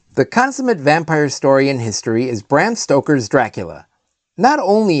The consummate vampire story in history is Bram Stoker's Dracula. Not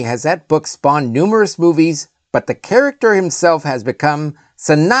only has that book spawned numerous movies, but the character himself has become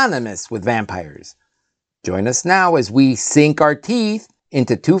synonymous with vampires. Join us now as we sink our teeth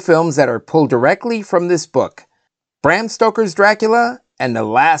into two films that are pulled directly from this book, Bram Stoker's Dracula and The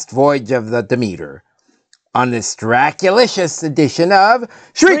Last Voyage of the Demeter, on this Draculicious edition of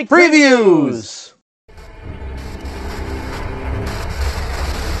Shriek Previews!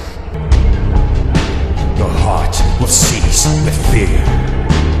 Your heart will seize with fear.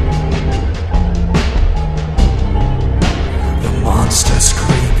 The monster's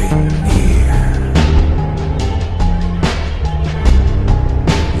creeping near.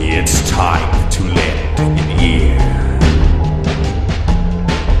 It's time to lend an ear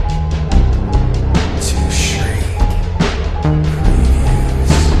to Shriek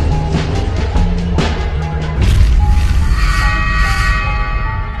Previews.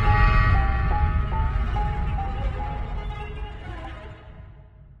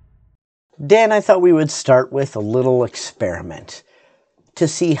 Dan, I thought we would start with a little experiment to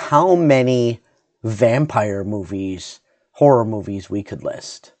see how many vampire movies, horror movies we could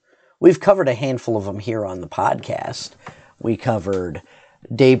list. We've covered a handful of them here on the podcast. We covered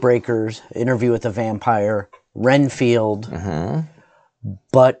Daybreakers, Interview with the Vampire, Renfield,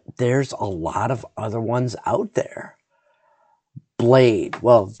 but there's a lot of other ones out there. Blade,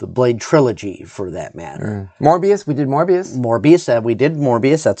 well, the Blade trilogy for that matter. Morbius, we did Morbius. We did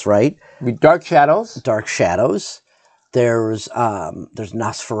Morbius, that's right. Dark Shadows. Dark Shadows. There's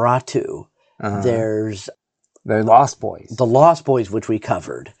Nosferatu. There's The Lost Boys. The Lost Boys, which we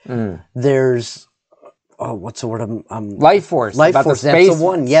covered. There's, what's the word? Life Force. Life about Force, the space, that's the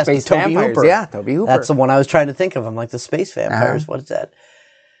one. Yes, space Toby vampires. Hooper. Yeah, Toby Hooper. That's the one I was trying to think of. I'm like, the space vampires, what is that?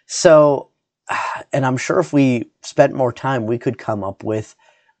 So, and I'm sure if we spent more time, we could come up with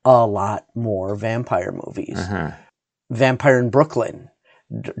a lot more vampire movies. Vampire in Brooklyn.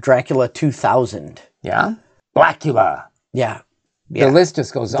 Dracula 2000. Yeah. Blackula. Yeah. The list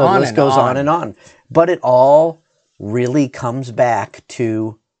just goes on and on. The list goes on and on. But it all really comes back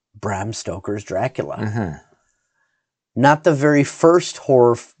to Bram Stoker's Dracula. Not the very first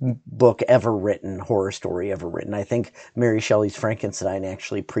horror book ever written, horror story ever written. I think Mary Shelley's Frankenstein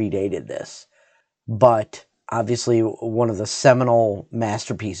actually predated this. But obviously one of the seminal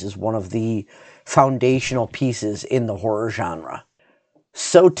masterpieces, one of the foundational pieces in the horror genre.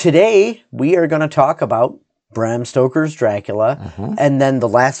 So today we are going to talk about Bram Stoker's Dracula and then The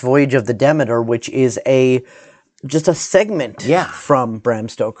Last Voyage of the Demeter, which is just a segment from Bram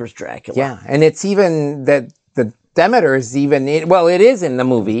Stoker's Dracula. Yeah, and it's even that the Demeter is even, it is in the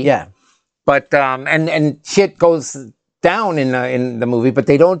movie. Yeah. But, and shit goes down in the movie, but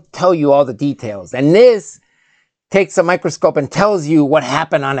they don't tell you all the details. And this takes a microscope and tells you what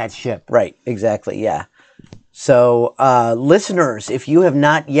happened on that ship. Right, exactly, yeah. So, listeners, if you have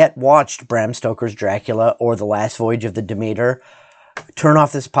not yet watched Bram Stoker's Dracula or The Last Voyage of the Demeter, turn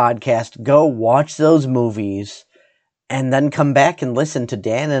off this podcast, go watch those movies, and then come back and listen to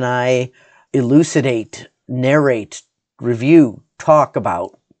Dan and I elucidate, narrate, review, talk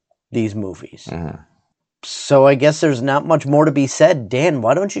about these movies. So I guess there's not much more to be said. Dan,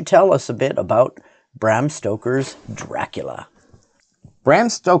 why don't you tell us a bit about Bram Stoker's Dracula? Bram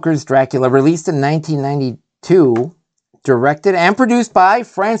Stoker's Dracula, released in 1992, directed and produced by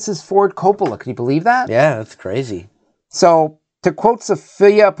Francis Ford Coppola. Can you believe that? Yeah, that's crazy. So, to quote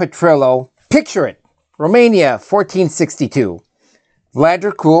Sophia Petrillo, picture it, Romania, 1462. Vlad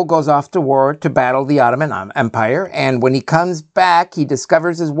Dracul goes off to war to battle the Ottoman Empire, and when he comes back, he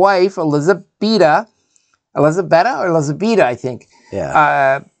discovers his wife, Elizabeta, I think,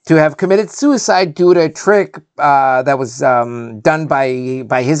 to have committed suicide due to a trick that was done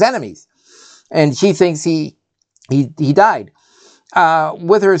by his enemies. And she thinks he died.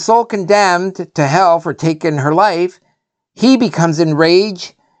 With her soul condemned to hell for taking her life, he becomes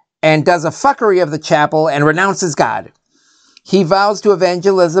enraged and does a fuckery of the chapel and renounces God. He vows to avenge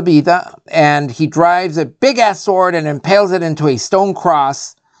Elizabetha, and he drives a big-ass sword and impales it into a stone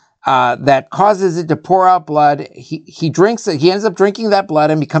cross that causes it to pour out blood. He drinks it. He ends up drinking that blood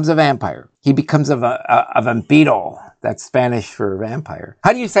and becomes a vampire. He becomes a vampiro. That's Spanish for vampire.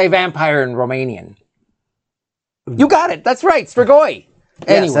 How do you say vampire in Romanian? You got it. That's right. Strigoi.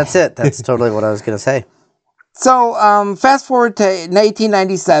 Anyway. Yes, that's it. That's totally what I was going to say. So, fast forward to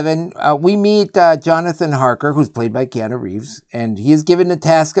 1897, we meet Jonathan Harker, who's played by Keanu Reeves, and he is given the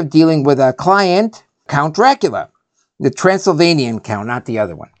task of dealing with a client, Count Dracula, the Transylvanian Count, not the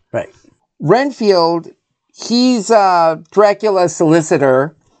other one. Right. Renfield, he's Dracula's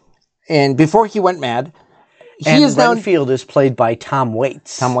solicitor, and before he went mad, And Renfield is played by Tom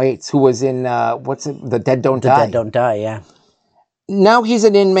Waits. Tom Waits, who was in, The Dead Don't Die. The Dead Don't Die, yeah. Now he's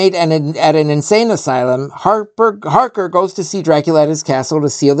an inmate and at an insane asylum. Harker goes to see Dracula at his castle to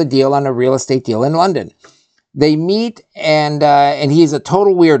seal the deal on a real estate deal in London. They meet, and he's a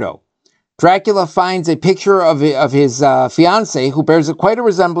total weirdo. Dracula finds a picture of his fiancée, who bears quite a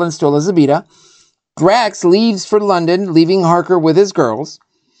resemblance to Elizabeth. Drax leaves for London, leaving Harker with his girls.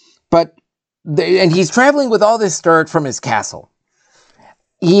 And he's traveling with all this dirt from his castle.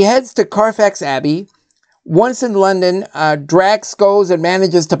 He heads to Carfax Abbey. Once in London, Drax goes and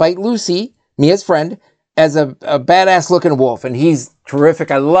manages to bite Lucy, Mia's friend, as a badass-looking wolf. And he's terrific.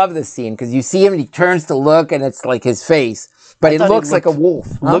 I love this scene because you see him and he turns to look and it's like his face. But it looks like a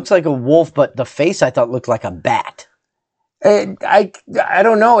wolf. Huh? Looks like a wolf, but the face I thought looked like a bat. I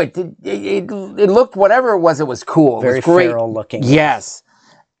don't know. It looked, whatever it was cool. Very it was great. feral looking. Yes.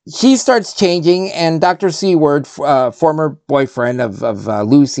 He starts changing, and Dr. Seward, former boyfriend of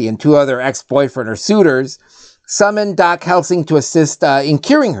Lucy and two other ex-boyfriend or suitors, summon Doc Helsing to assist in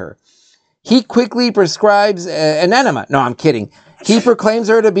curing her. He quickly prescribes an enema. No, I'm kidding. He proclaims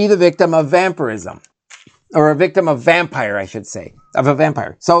her to be the victim of vampirism. Or a victim of vampire, I should say. Of a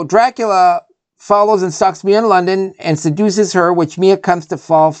vampire. So Dracula follows and stalks Mia in London and seduces her, which Mia comes to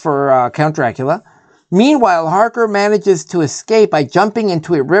fall for Count Dracula. Meanwhile, Harker manages to escape by jumping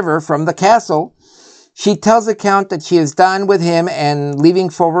into a river from the castle. She tells the Count that she is done with him and leaving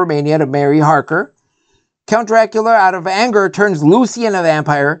for Romania to marry Harker. Count Dracula, out of anger, turns Lucy into a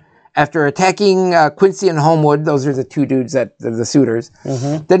vampire after attacking Quincy and Homewood. Those are the two dudes the suitors.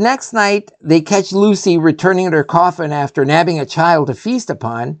 Mm-hmm. The next night, they catch Lucy returning to her coffin after nabbing a child to feast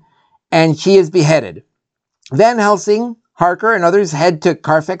upon, and she is beheaded. Van Helsing, Harker, and others head to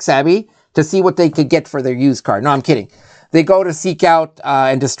Carfax Abbey to see what they could get for their used car. No, I'm kidding. They go to seek out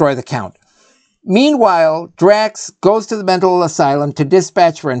and destroy the Count. Meanwhile, Drax goes to the mental asylum to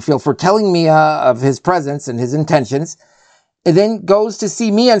dispatch Renfield for telling Mia of his presence and his intentions, and then goes to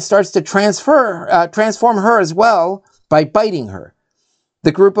see Mia and starts to transform her as well by biting her.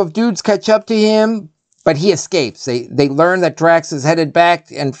 The group of dudes catch up to him, but he escapes. They learn that Drax is headed back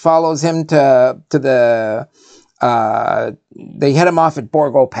and follows him to the... they hit him off at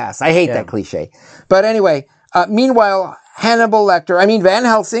Borgo Pass. I hate that cliche. But anyway, meanwhile, Van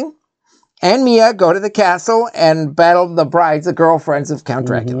Helsing and Mia go to the castle and battle the brides, the girlfriends of Count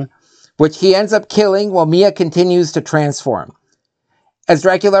Dracula, which he ends up killing while Mia continues to transform. As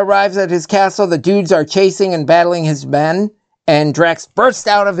Dracula arrives at his castle, the dudes are chasing and battling his men, and Drax bursts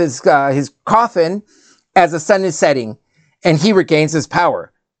out of his coffin as the sun is setting, and he regains his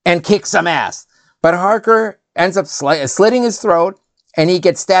power and kicks some ass. But Harker ends up slitting his throat, and he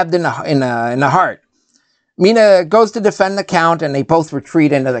gets stabbed in the heart. Mina goes to defend the Count, and they both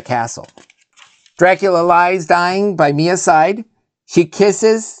retreat into the castle. Dracula lies dying by Mia's side. She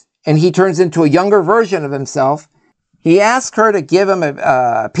kisses, and he turns into a younger version of himself. He asks her to give him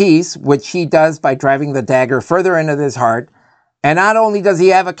a piece, which she does by driving the dagger further into his heart. And not only does he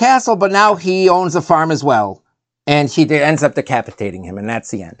have a castle, but now he owns a farm as well. And she ends up decapitating him, and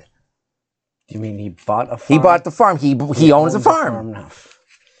that's the end. You mean he bought a farm? He bought the farm. He owns a farm.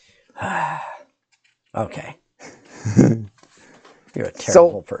 Now. Okay. You're a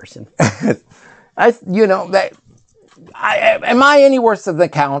terrible person. Am I any worse than the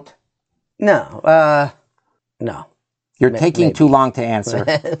Count? No. No. You're taking too long to answer.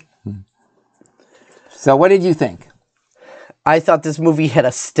 So what did you think? I thought this movie had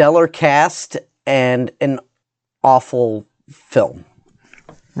a stellar cast and an awful film.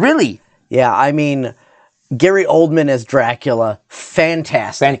 Really? Yeah, I mean, Gary Oldman as Dracula,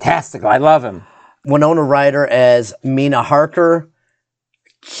 fantastic. Fantastic. I love him. Winona Ryder as Mina Harker.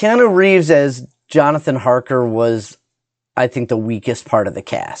 Keanu Reeves as Jonathan Harker was, I think, the weakest part of the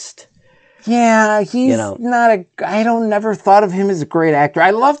cast. Yeah, he's I never thought of him as a great actor.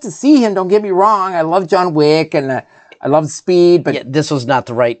 I love to see him, don't get me wrong. I love John Wick and I love Speed, but... Yeah, this was not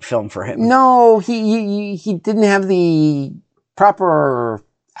the right film for him. No, he didn't have the proper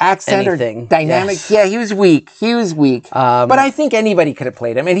accent or dynamic. Yes. Yeah, he was weak. But I think anybody could have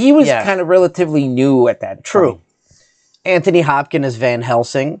played him, and he was kind of relatively new at that True. point. Anthony Hopkins as Van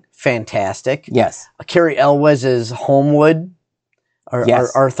Helsing, fantastic. Yes. Carrie Elwes as Homewood, or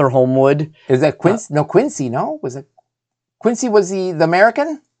Arthur Homewood. Is that Quincy? Quincy, no? Was it Quincy was the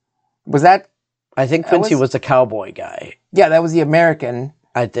American? Was that? I think Quincy was the cowboy guy. Yeah, that was the American.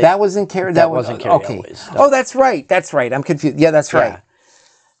 I think that wasn't Carrie. That wasn't Carrie Elwes. No. Oh, that's right. I'm confused. Yeah, that's right.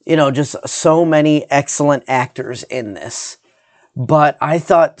 Just so many excellent actors in this. But I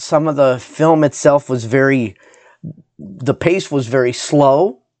thought some of the film itself was the pace was very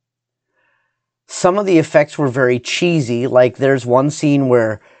slow. some of the effects were very cheesy. Like there's one scene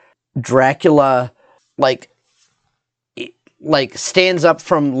where Dracula like stands up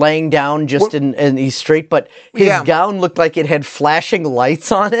from laying down and he's straight, but his gown looked like it had flashing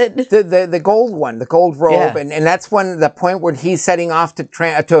lights on it. The gold one, the gold robe, and that's the point where he's setting off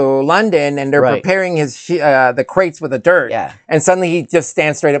to London, and they're preparing his the crates with the dirt. Yeah. And suddenly he just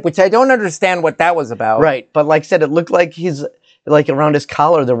stands straight up, which I don't understand what that was about. Right, but like I said, it looked like around his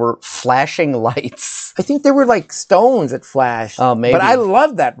collar there were flashing lights. I think they were like stones that flashed. Oh, maybe. But I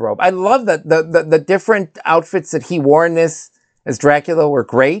love that robe. I love that the different outfits that he wore in this as Dracula were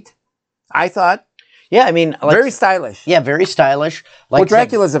great. I thought. Yeah, I mean, very stylish. Yeah, very stylish. Well,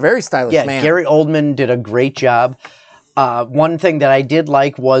 Dracula's a very stylish man. Yeah, Gary Oldman did a great job. One thing that I did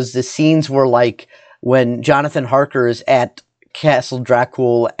like was the scenes were like when Jonathan Harker is at Castle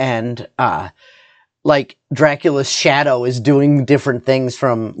Dracula and like Dracula's shadow is doing different things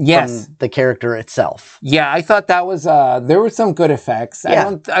from the character itself. Yeah, I thought that was there were some good effects. Yeah.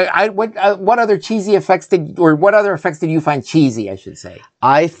 What other cheesy effects what other effects did you find cheesy, I should say?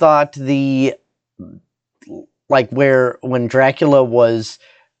 I thought when Dracula was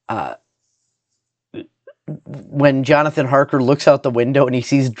when Jonathan Harker looks out the window and he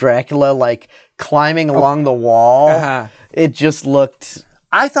sees Dracula like climbing along the wall, it just looked.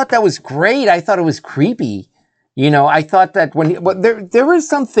 I thought that was great. I thought it was creepy. I thought that there were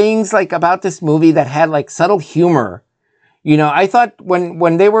some things like about this movie that had like subtle humor. I thought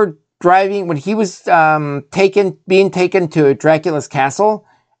when they were driving, when he was being taken to Dracula's castle,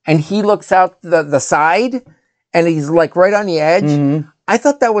 and he looks out the side, and he's like right on the edge. Mm-hmm. I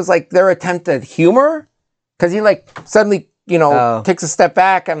thought that was like their attempt at humor, because he like suddenly takes a step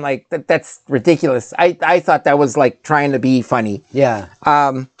back. I'm like, that's ridiculous. I thought that was like trying to be funny. Yeah.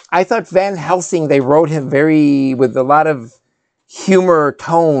 I thought Van Helsing, they wrote him with a lot of humor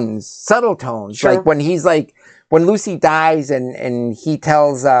tones, subtle tones. Sure. Like when Lucy dies and he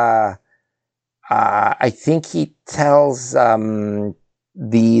tells, I think he tells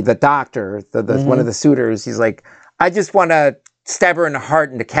the doctor, one of the suitors, he's like, I just want to stab her in the heart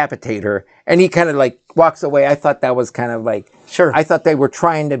and decapitate her. And he kind of like walks away. I thought that was kind of like, sure. I thought they were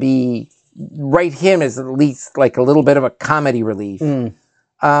trying to write him as at least like a little bit of a comedy relief. Mm.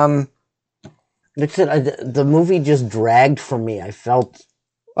 The movie just dragged for me. I felt.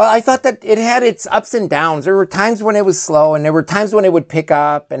 Well, I thought that it had its ups and downs. There were times when it was slow, and there were times when it would pick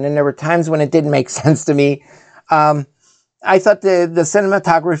up, and then there were times when it didn't make sense to me. I thought the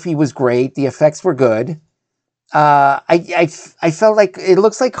cinematography was great. The effects were good. I felt like it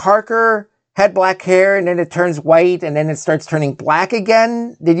looks like Harker had black hair, and then it turns white, and then it starts turning black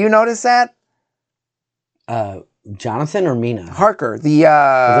again. Did you notice that? Jonathan or Mina? Harker.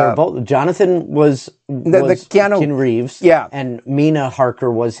 They're both. Jonathan was Keanu Reeves. Yeah. And Mina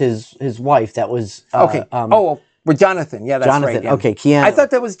Harker was his wife. That was okay. With Jonathan. Yeah, that's Jonathan. right. Yeah. Okay, Keanu. I thought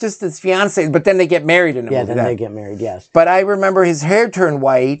that was just his fiance, but then they get married in the movie. Yeah, then they get married. Yes. But I remember his hair turned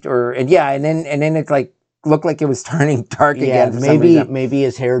white, and then it like looked like it was turning dark again. Maybe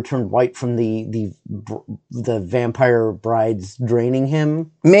his hair turned white from the vampire brides draining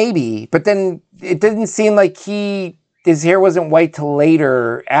him. Maybe, but then it didn't seem like his hair wasn't white till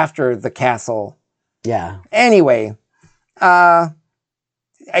later after the castle. Yeah. Anyway, it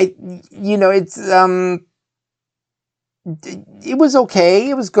was okay.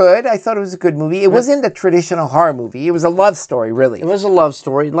 It was good. I thought it was a good movie. It wasn't a traditional horror movie. It was a love story, really. It was a love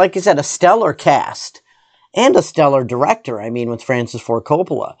story. Like you said, a stellar cast. And a stellar director, with Francis Ford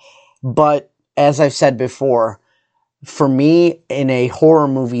Coppola. But, as I've said before, for me, in a horror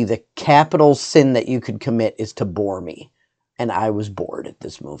movie, the capital sin that you could commit is to bore me. And I was bored at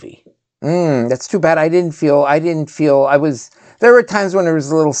this movie. That's too bad. There were times when it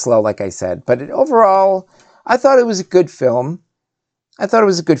was a little slow, like I said. But overall, I thought it was a good film. And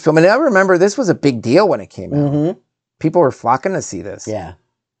I remember this was a big deal when it came out. Mm-hmm. People were flocking to see this. Yeah.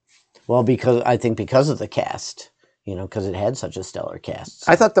 Well, because of the cast, because it had such a stellar cast.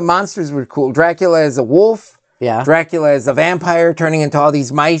 I thought the monsters were cool. Dracula as a wolf. Yeah. Dracula as a vampire turning into all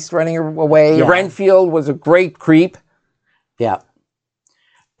these mice running away. Yeah. Renfield was a great creep. Yeah.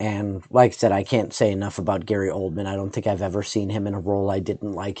 And like I said, I can't say enough about Gary Oldman. I don't think I've ever seen him in a role I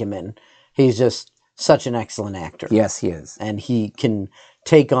didn't like him in. He's just such an excellent actor. Yes, he is. And he can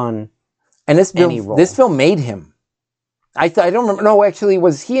take on any role. This film made him. I don't remember. No, actually,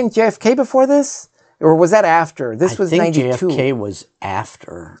 was he in JFK before this? Or was that after? This was 92. JFK was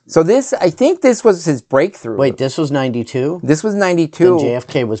after. So I think this was his breakthrough. Wait, this was 92? This was 92. Then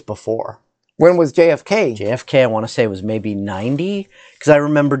JFK was before. When was JFK? JFK, I want to say, was maybe 90. Because I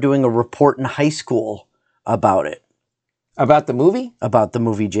remember doing a report in high school about it. About the movie? About the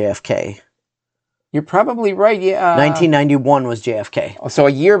movie JFK. You're probably right. Yeah. 1991 was JFK. So a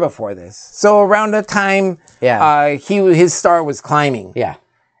year before this. So around the time his star was climbing. Yeah.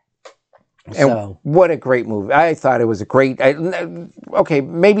 And So what a great movie. I thought it was a great... okay,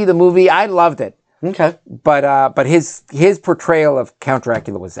 maybe the movie, I loved it. okay. But his portrayal of Count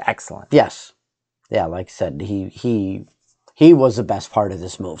Dracula was excellent. Yes. Yeah, like I said, he was the best part of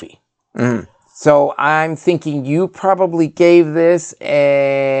this movie. Mm. So I'm thinking you probably gave this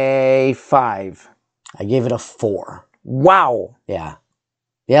a 5. I gave it a 4. Wow. Yeah.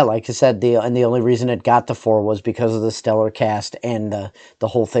 Yeah, like I said, the only reason it got the 4 was because of the stellar cast and the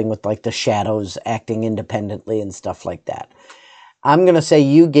whole thing with like the shadows acting independently and stuff like that. I'm going to say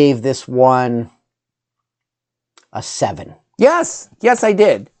you gave this one a 7. Yes, I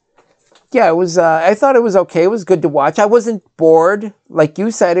did. Yeah, it was. I thought it was okay. It was good to watch. I wasn't bored. Like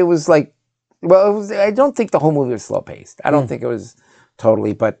you said, it was like, well, it was. I don't think the whole movie was slow paced. I don't think it was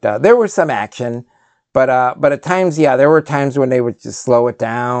totally, but there was some action. But at times, yeah, there were times when they would just slow it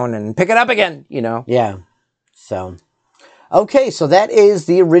down and pick it up again, you know? Yeah. So, okay, so that is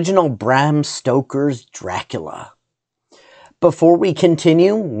the original Bram Stoker's Dracula. Before we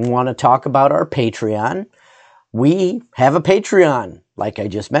continue, we want to talk about our Patreon. We have a Patreon, like I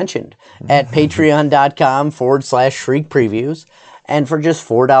just mentioned, at patreon.com/Shriek Previews. And for just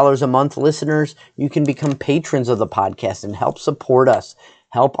 $4 a month, listeners, you can become patrons of the podcast and help support us,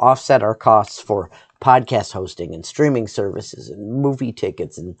 help offset our costs for podcast hosting and streaming services and movie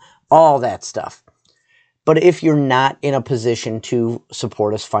tickets and all that stuff. But if you're not in a position to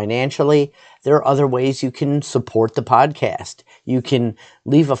support us financially, there are other ways you can support the podcast. You can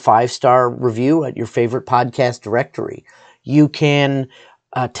leave a 5-star review at your favorite podcast directory. You can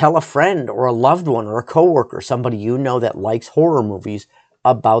tell a friend or a loved one or a coworker, somebody you know that likes horror movies,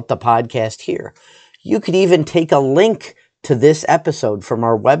 about the podcast here. You could even take a link to this episode from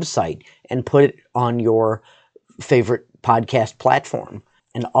our website and put it on your favorite podcast platform.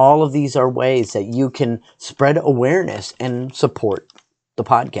 And all of these are ways that you can spread awareness and support the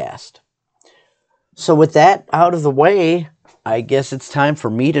podcast. So with that out of the way, I guess it's time for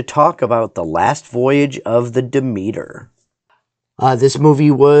me to talk about The Last Voyage of the Demeter. This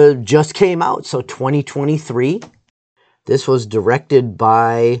movie just came out, so 2023. This was directed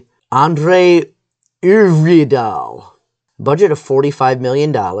by Andre Urvidal. Budget of $45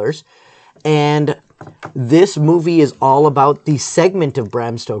 million. And this movie is all about the segment of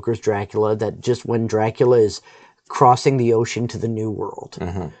Bram Stoker's Dracula that just when Dracula is crossing the ocean to the New World.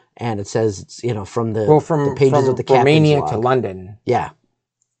 Mm-hmm. And it says, it's, from the pages of the captain's Romania log. to London. Yeah.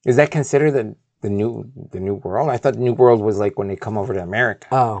 Is that considered the new world? I thought the New World was like when they come over to America.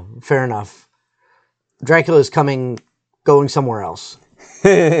 Oh, fair enough. Dracula is going somewhere else.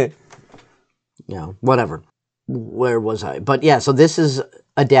 Whatever. Where was I? But yeah, so this is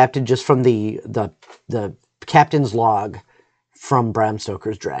adapted just from the captain's log from Bram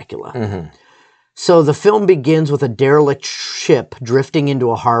Stoker's Dracula. Mm-hmm. So the film begins with a derelict ship drifting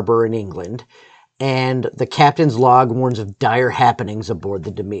into a harbor in England, and the captain's log warns of dire happenings aboard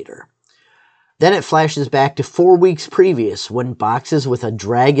the Demeter. Then it flashes back to 4 weeks previous when boxes with a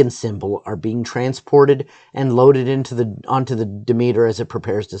dragon symbol are being transported and loaded onto the Demeter as it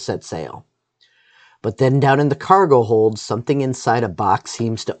prepares to set sail. But then down in the cargo hold, something inside a box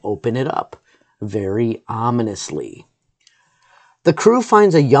seems to open it up, very ominously. The crew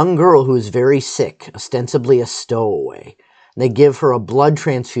finds a young girl who is very sick, ostensibly a stowaway. They give her a blood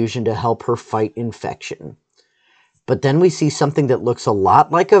transfusion to help her fight infection. But then we see something that looks a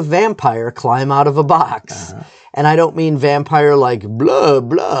lot like a vampire climb out of a box. Uh-huh. And I don't mean vampire like blah,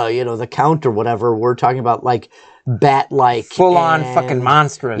 blah, the Count or whatever. We're talking about like bat-like. Full-on fucking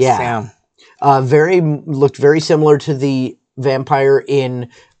monstrous. Yeah. Looked very similar to the vampire in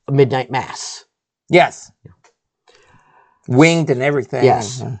Midnight Mass. Yes. Winged and everything.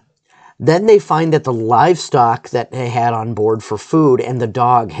 Yes. Then they find that the livestock that they had on board for food and the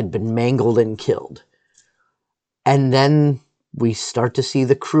dog had been mangled and killed. And then we start to see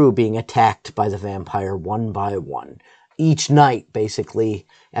the crew being attacked by the vampire one by one. Each night, basically,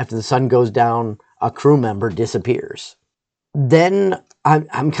 after the sun goes down, a crew member disappears. Then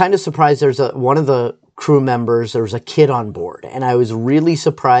I'm kind of surprised one of the crew members, there was a kid on board. And I was really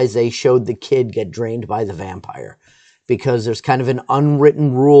surprised they showed the kid get drained by the vampire. Because there's kind of an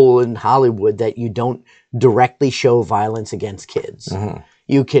unwritten rule in Hollywood that you don't directly show violence against kids. Mm-hmm.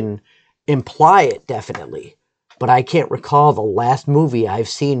 You can imply it, definitely. But I can't recall the last movie I've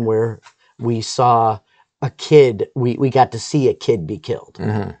seen where we saw a kid, we got to see a kid be killed.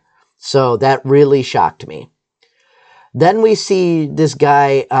 Mm-hmm. So that really shocked me. Then we see this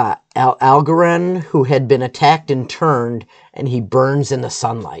guy, Algorand, who had been attacked and turned, and he burns in the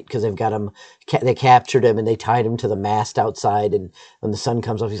sunlight because they've got him. They captured him and they tied him to the mast outside. And when the sun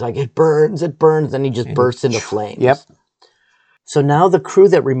comes up, he's like, "It burns, it burns." Then he just bursts into flames. Yep. So now the crew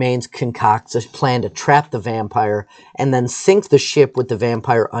that remains concocts a plan to trap the vampire and then sink the ship with the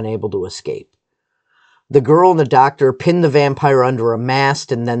vampire unable to escape. The girl and the doctor pin the vampire under a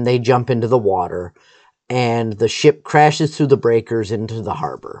mast, and then they jump into the water, and the ship crashes through the breakers into the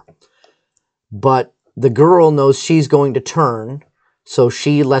harbor. But the girl knows she's going to turn, so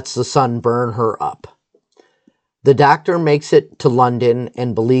she lets the sun burn her up. The doctor makes it to London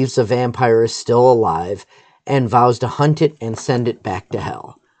and believes the vampire is still alive and vows to hunt it and send it back to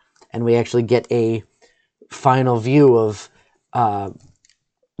hell. And we actually get a final view of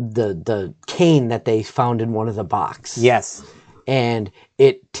the cane that they found in one of the boxes. Yes. And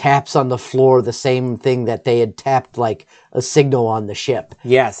it taps on the floor, the same thing that they had tapped like a signal on the ship.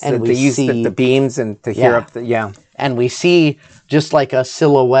 Yes, and they use the beams and to hear up the, And we see just like a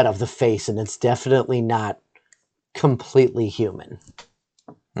silhouette of the face, and it's definitely not completely human.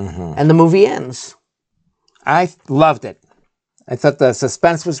 Mm-hmm. And the movie ends. I loved it. I thought the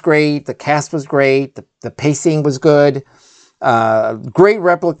suspense was great, the cast was great, the pacing was good. Great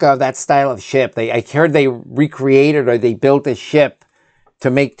replica of that style of ship. I heard they recreated or they built a ship to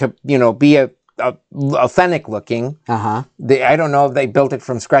be a authentic looking. Uh-huh. I don't know if they built it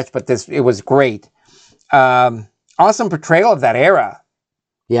from scratch, but it was great. Awesome portrayal of that era.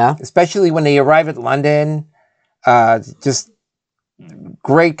 Yeah. Especially when they arrive at London. Just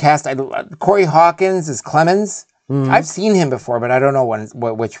great cast. Corey Hawkins is Clemens. Mm-hmm. I've seen him before, but I don't know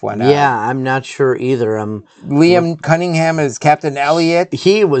which one. Yeah, I'm not sure either. Liam Cunningham is Captain Elliot.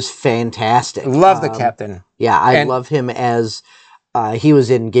 He was fantastic. Love the captain. Yeah, I love him as he was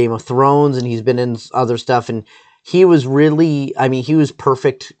in Game of Thrones, and he's been in other stuff, and he was really, he was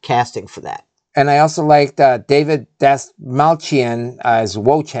perfect casting for that. And I also liked David Dastmalchian as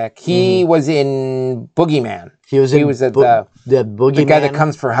Wojciech. He was in Boogeyman. He was the Boogeyman. The guy that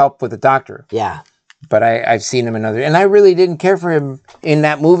comes for help with the doctor. Yeah. But I've seen him in other... And I really didn't care for him in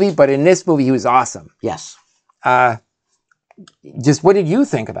that movie, but in this movie, he was awesome. Yes. Just what did you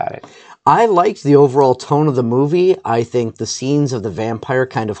think about it? I liked the overall tone of the movie. I think the scenes of the vampire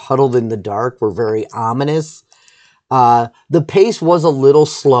kind of huddled in the dark were very ominous. The pace was a little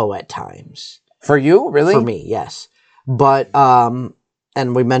slow at times. For you? Really? For me, yes. But, and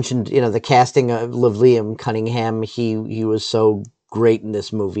we mentioned, the casting of Liam Cunningham. He was so great in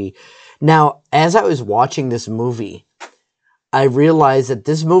this movie. Now, as I was watching this movie, I realized that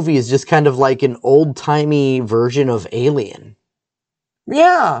this movie is just kind of like an old-timey version of Alien.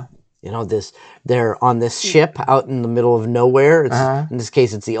 Yeah. They're on this ship out in the middle of nowhere. In this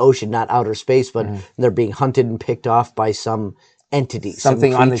case, it's the ocean, not outer space, but they're being hunted and picked off by some entity.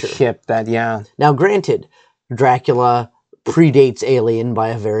 Something on the ship Now, granted, Dracula predates Alien by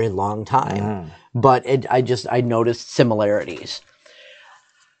a very long time, but I noticed similarities.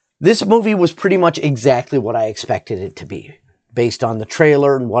 This movie was pretty much exactly what I expected it to be, based on the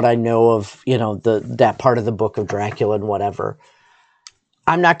trailer and what I know of, that part of the book of Dracula and whatever.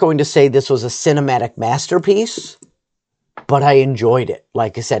 I'm not going to say this was a cinematic masterpiece, but I enjoyed it.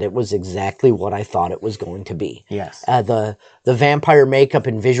 Like I said, it was exactly what I thought it was going to be. Yes. The vampire makeup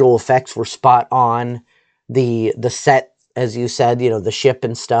and visual effects were spot on. The set, as you said, the ship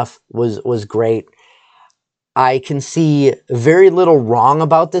and stuff was great. I can see very little wrong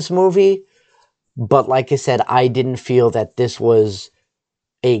about this movie, but like I said, I didn't feel that this was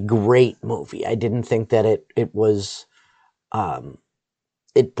a great movie. I didn't think that it was,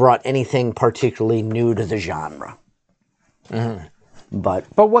 it brought anything particularly new to the genre. Mm-hmm. But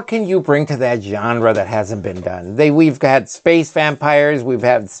what can you bring to that genre that hasn't been done? We've had space vampires, we've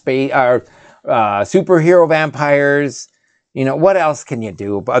had superhero vampires. What else can you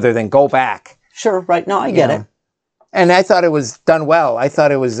do other than go back? Sure, right. No, I get it. And I thought it was done well. I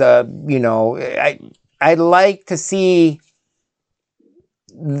thought it was, I'd like to see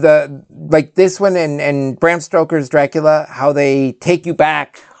this one and Bram Stoker's Dracula, how they take you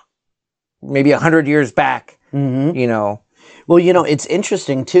back maybe 100 years back, Well, it's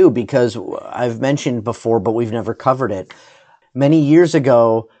interesting too, because I've mentioned before, but we've never covered it. Many years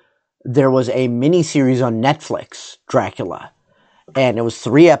ago, there was a miniseries on Netflix, Dracula, and it was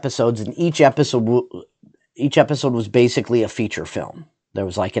 3 episodes, and each episode was basically a feature film. There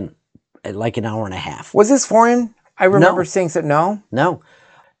was like an hour and a half. Was this foreign? I remember seeing that. No.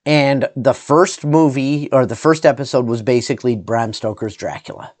 And the first movie, or the first episode, was basically Bram Stoker's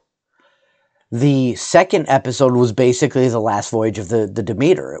Dracula. The second episode was basically the last voyage of the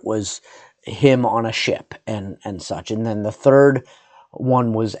Demeter. It was him on a ship and such. And then the third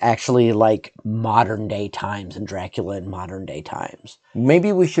one was actually like modern day times and Dracula in modern day times.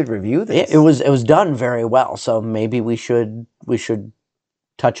 Maybe we should review this. It was done very well, so maybe we should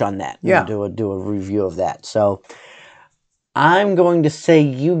touch on that. Yeah. And do a review of that. So I'm going to say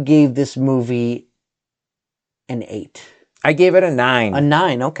you gave this movie an 8. I gave it a 9. A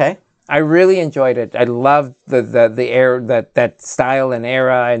 9, okay. I really enjoyed it. I loved the air, that style and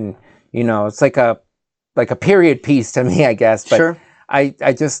era, and it's like a period piece to me, I guess. But sure.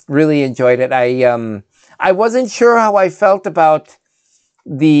 I just really enjoyed it. I wasn't sure how I felt about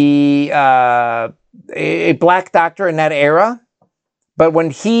the a black doctor in that era, but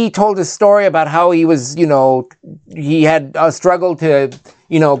when he told his story about how he was, he had a struggle to,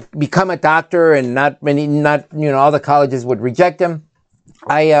 become a doctor, and not all the colleges would reject him.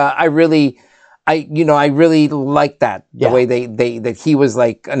 I really liked that, the way that he was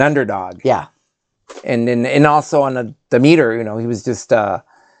like an underdog. Yeah. And also on the Demeter, he was just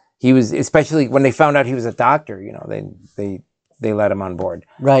he was, especially when they found out he was a doctor, they let him on board.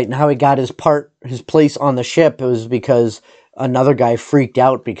 Right, and how he got his place on the ship, it was because another guy freaked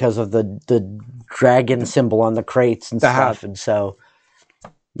out because of the dragon symbol on the crates and stuff, and so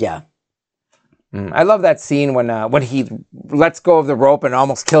yeah. I love that scene when he lets go of the rope and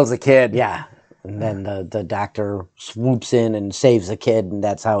almost kills a kid. Yeah. And then the doctor swoops in and saves the kid, and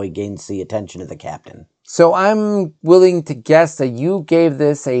that's how he gains the attention of the captain. So I'm willing to guess that you gave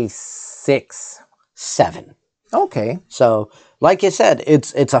this a 6. 7. Okay. So, like you said,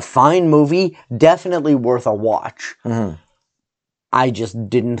 it's a fine movie, definitely worth a watch. Mm-hmm. I just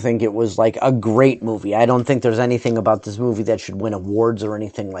didn't think it was like a great movie. I don't think there's anything about this movie that should win awards or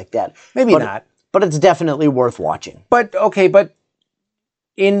anything like that. Maybe not. But it's definitely worth watching. But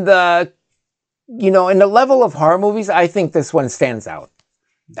in the in the level of horror movies, I think this one stands out.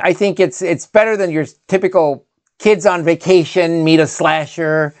 I think it's better than your typical kids on vacation meet a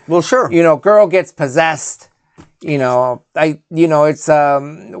slasher. Well, sure. Girl gets possessed. It's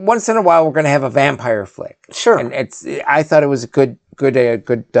once in a while we're going to have a vampire flick. Sure. And I thought it was a good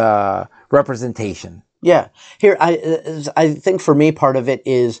representation. Yeah. Here, I think for me, part of it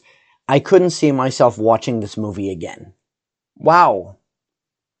is I couldn't see myself watching this movie again. Wow.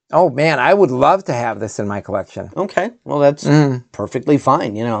 Oh, man, I would love to have this in my collection. Okay. Well, that's perfectly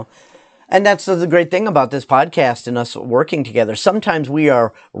fine, And that's the great thing about this podcast and us working together. Sometimes we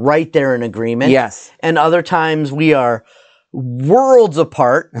are right there in agreement. Yes. And other times we are worlds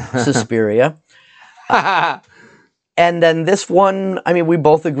apart, Suspiria. And then this one, we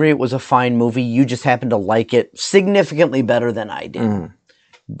both agree it was a fine movie. You just happen to like it significantly better than I did.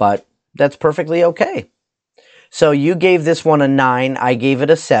 But that's perfectly okay. So you gave this one a 9. I gave it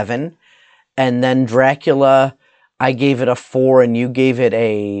a 7. And then Dracula, I gave it a 4, and you gave it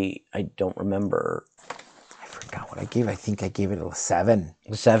I don't remember. I forgot what I gave. I think I gave it a 7.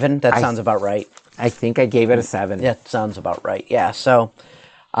 A 7? That sounds about right. I think I gave it a 7. Yeah, sounds about right. Yeah, so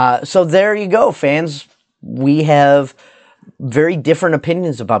there you go, fans. We have very different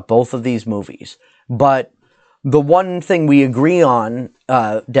opinions about both of these movies. But the one thing we agree on,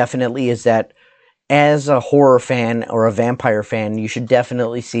 definitely, is that as a horror fan or a vampire fan, you should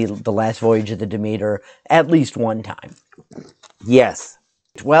definitely see The Last Voyage of the Demeter at least one time. Yes.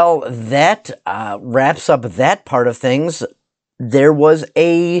 Well, that wraps up that part of things. There was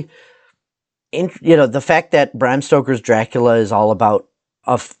the fact that Bram Stoker's Dracula is all about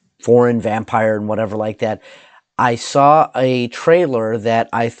a foreign vampire and whatever like that. I saw a trailer that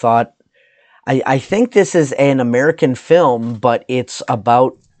I thought, I think this is an American film, but it's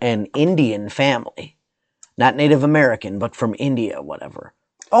about an Indian family. Not Native American, but from India, whatever.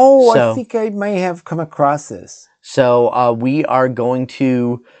 Oh, I think I may have come across this. So we are going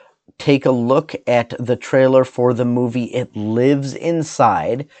to take a look at the trailer for the movie It Lives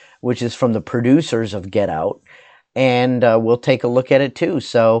Inside, which is from the producers of Get Out. And we'll take a look at it too.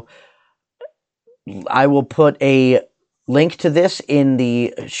 So I will put a link to this in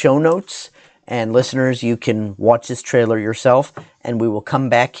the show notes. And listeners, you can watch this trailer yourself, and we will come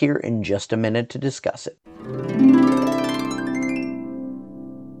back here in just a minute to discuss it.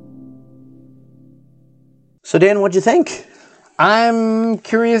 So Dan, what'd you think? I'm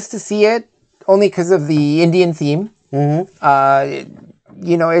curious to see it, only because of the Indian theme. Mm-hmm.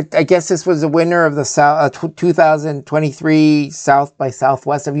 I guess this was a winner of the 2023 South by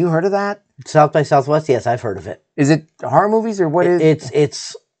Southwest. Have you heard of that? South by Southwest? Yes, I've heard of it. Is it horror movies or what is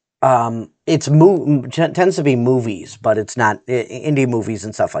it? Tends to be movies, but it's not indie movies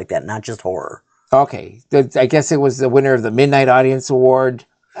and stuff like that, not just horror. Okay. I guess it was the winner of the Midnight Audience Award.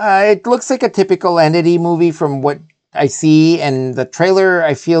 It looks like a typical Entity movie from what I see, and the trailer,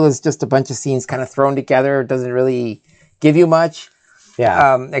 I feel, is just a bunch of scenes kind of thrown together. It doesn't really give you much.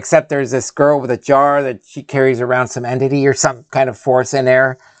 Yeah. Except there's this girl with a jar that she carries around some entity or some kind of force in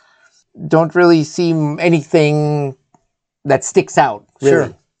there. Don't really see anything that sticks out, really.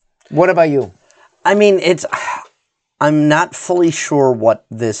 Sure. What about you? I mean, I'm not fully sure what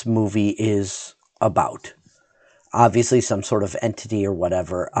this movie is about. Obviously, some sort of entity or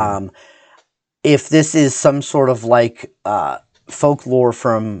whatever. If this is some sort of like folklore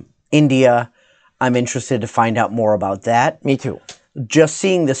from India, I'm interested to find out more about that. Me too. Just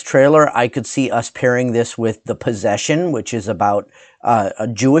seeing this trailer, I could see us pairing this with The Possession, which is about a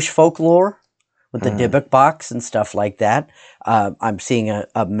Jewish folklore with the Dybbuk box and stuff like that. I'm seeing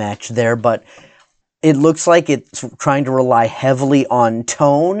a match there, but it looks like it's trying to rely heavily on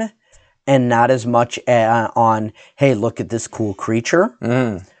tone and not as much on, hey, look at this cool creature.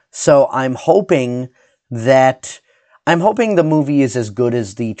 So I'm hoping the movie is as good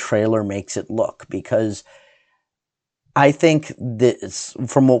as the trailer makes it look, because I think this,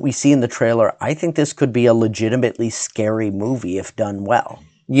 from what we see in the trailer, I think this could be a legitimately scary movie if done well.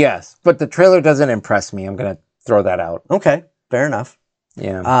 Yes, but the trailer doesn't impress me. I'm going to throw that out. Okay, fair enough.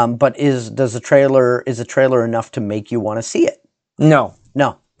 Yeah. But is the trailer enough to make you want to see it? No.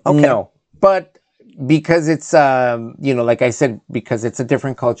 Okay. No. But because it's, like I said, because it's a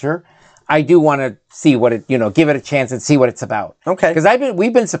different culture, I do want to see what it, give it a chance and see what it's about. Okay. Because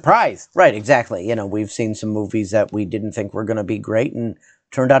we've been surprised. Right, exactly. We've seen some movies that we didn't think were going to be great and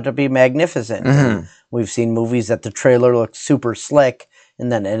turned out to be magnificent. And we've seen movies that the trailer looked super slick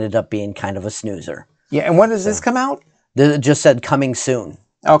and then ended up being kind of a snoozer. Yeah, and when does this come out? It just said coming soon.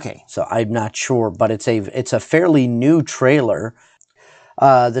 Okay. So I'm not sure, but it's a fairly new trailer.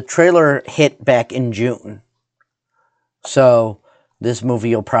 The trailer hit back in June. So this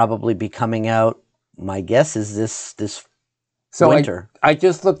movie will probably be coming out, my guess is this winter. I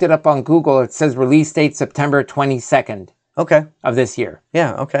just looked it up on Google. It says release date September 22nd Okay. of this year.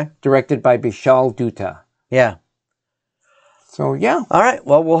 Yeah, okay. Directed by Vishal Dutta. Yeah. So, yeah. All right.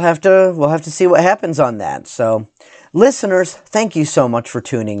 Well, we'll have to see what happens on that. So, listeners, thank you so much for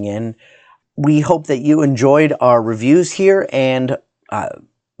tuning in. We hope that you enjoyed our reviews here, and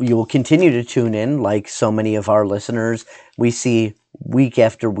you will continue to tune in like so many of our listeners we see week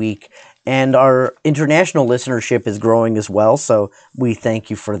after week. And our international listenership is growing as well, so we thank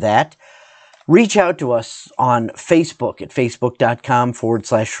you for that. Reach out to us on Facebook at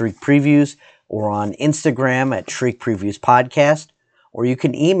facebook.com/Shriek Previews, or on Instagram at Shriek Previews Podcast, or you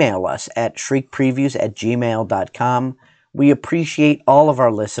can email us at shriekpreviews@gmail.com. We appreciate all of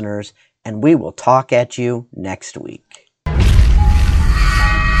our listeners, and we will talk at you next week.